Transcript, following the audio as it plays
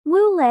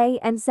Lei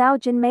and Zhao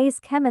Jinmai's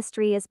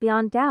chemistry is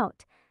beyond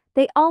doubt.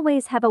 They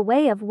always have a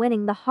way of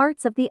winning the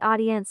hearts of the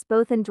audience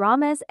both in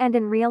dramas and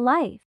in real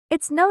life.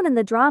 It's known in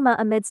the drama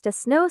Amidst a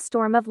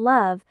Snowstorm of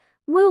Love,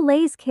 Wu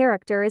Lei's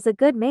character is a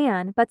good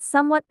man but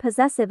somewhat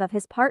possessive of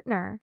his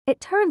partner. It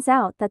turns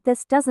out that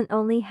this doesn't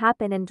only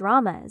happen in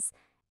dramas.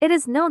 It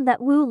is known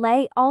that Wu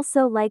Lei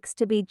also likes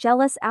to be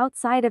jealous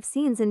outside of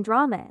scenes in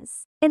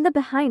dramas. In the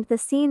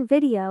behind-the-scene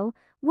video,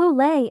 Wu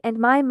Lei and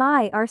Mai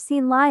Mai are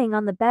seen lying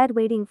on the bed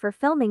waiting for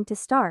filming to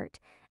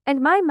start,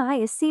 and Mai Mai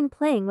is seen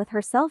playing with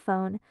her cell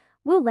phone.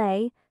 Wu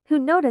Lei, who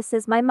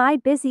notices Mai Mai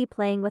busy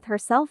playing with her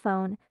cell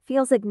phone,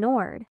 feels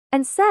ignored,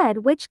 and said,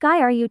 "Which guy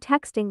are you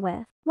texting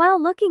with?"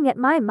 While looking at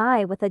Mai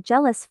Mai with a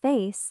jealous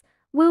face,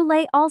 Wu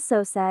Lei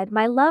also said,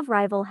 "My love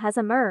rival has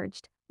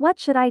emerged. What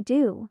should I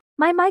do?"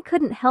 Mai Mai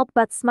couldn't help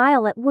but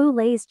smile at Wu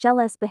Lei's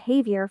jealous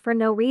behavior for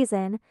no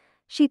reason.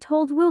 She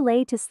told Wu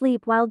Lei to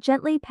sleep while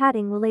gently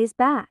patting Wu Lei's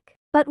back.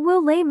 But Wu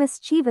Lei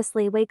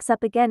mischievously wakes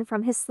up again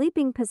from his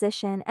sleeping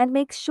position and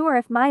makes sure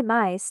if Mai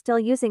Mai is still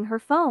using her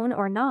phone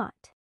or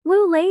not.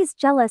 Wu Lei's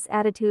jealous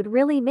attitude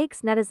really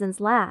makes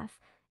netizens laugh.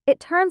 It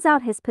turns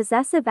out his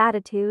possessive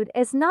attitude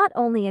is not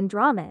only in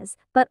dramas,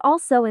 but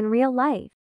also in real life.